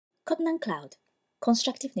Cotton and Cloud,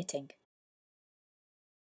 Constructive Knitting.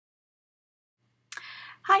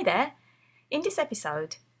 Hi there! In this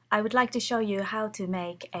episode, I would like to show you how to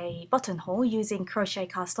make a buttonhole using crochet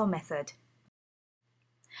cast-on method.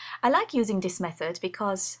 I like using this method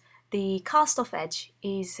because the cast-off edge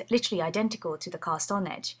is literally identical to the cast-on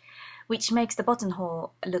edge, which makes the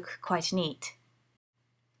buttonhole look quite neat.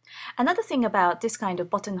 Another thing about this kind of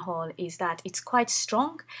buttonhole is that it's quite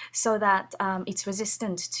strong, so that it's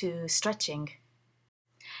resistant to stretching.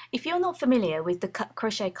 If you're not familiar with the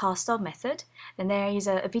crochet cast-on method, then there is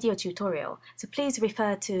a video tutorial, so please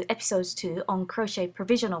refer to episode 2 on crochet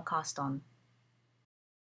provisional cast-on.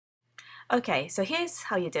 Okay, so here's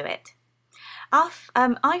how you do it.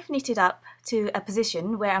 I've knitted up to a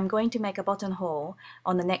position where I'm going to make a buttonhole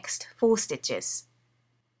on the next 4 stitches.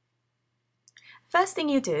 First thing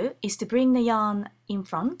you do is to bring the yarn in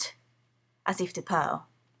front, as if to purl.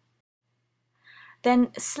 Then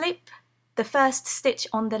slip the first stitch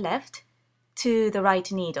on the left to the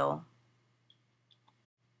right needle.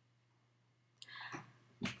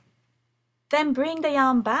 Then bring the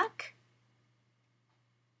yarn back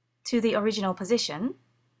to the original position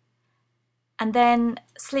and then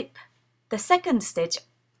slip the second stitch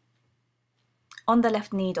on the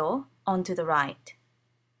left needle onto the right.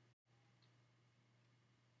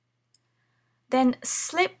 Then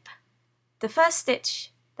slip the first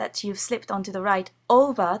stitch that you've slipped onto the right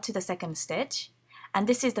over to the second stitch, and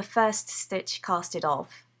this is the first stitch casted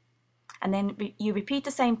off. And then you repeat the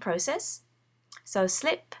same process, so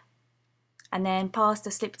slip and then pass the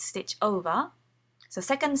slipped stitch over, so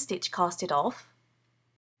second stitch casted off,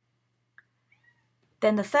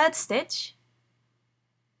 then the third stitch,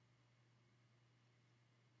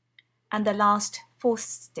 and the last fourth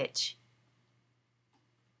stitch.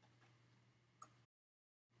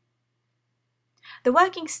 The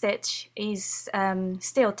working stitch is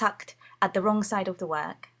still tucked at the wrong side of the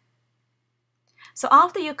work. So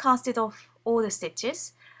after you casted off all the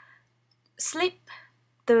stitches, slip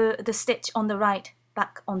the stitch on the right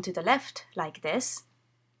back onto the left like this,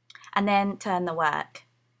 and then turn the work.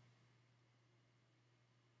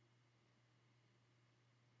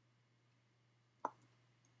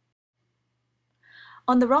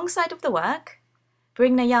 On the wrong side of the work,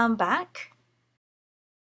 bring the yarn back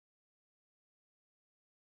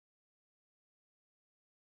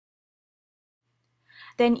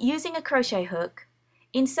then using a crochet hook,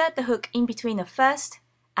 insert the hook in between the first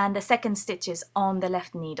and the second stitches on the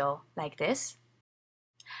left needle, like this.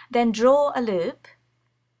 Then draw a loop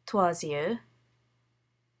towards you.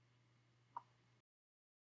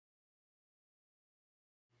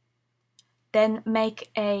 Then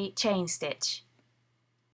make a chain stitch.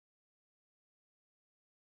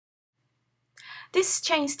 This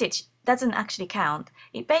chain stitch doesn't actually count.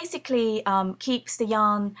 It basically keeps the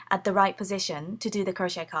yarn at the right position to do the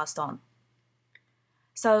crochet cast on.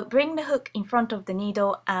 So bring the hook in front of the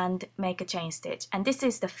needle and make a chain stitch. And this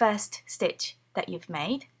is the first stitch that you've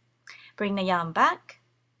made. Bring the yarn back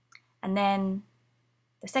and then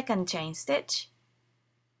the second chain stitch.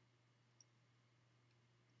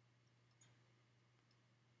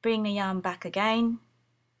 Bring the yarn back again.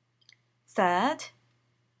 Third.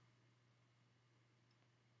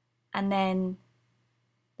 And then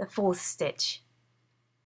the fourth stitch.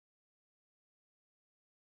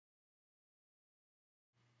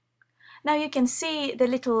 Now you can see the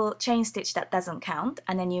little chain stitch that doesn't count,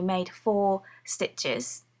 and then you made 4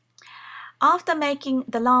 stitches. After making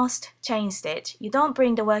the last chain stitch, you don't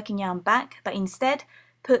bring the working yarn back, but instead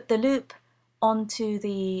put the loop onto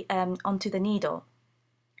the needle.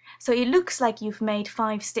 So it looks like you've made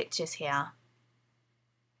 5 stitches here.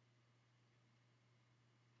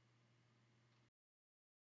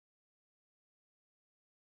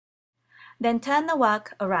 Then turn the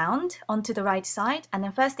work around onto the right side, and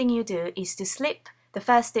the first thing you do is to slip the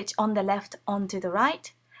first stitch on the left onto the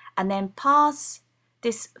right, and then pass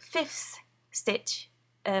this 5th stitch,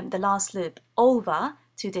 the last loop, over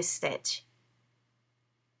to this stitch.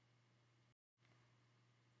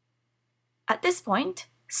 At this point,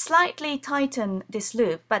 slightly tighten this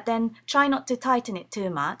loop, but then try not to tighten it too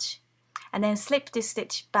much, and then slip this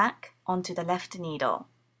stitch back onto the left needle.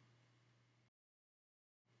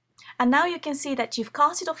 And now you can see that you've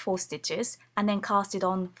casted off 4 stitches and then casted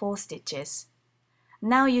on 4 stitches.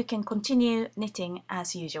 Now you can continue knitting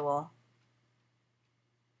as usual.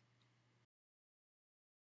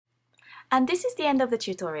 And this is the end of the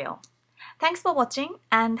tutorial. Thanks for watching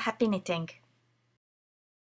and happy knitting!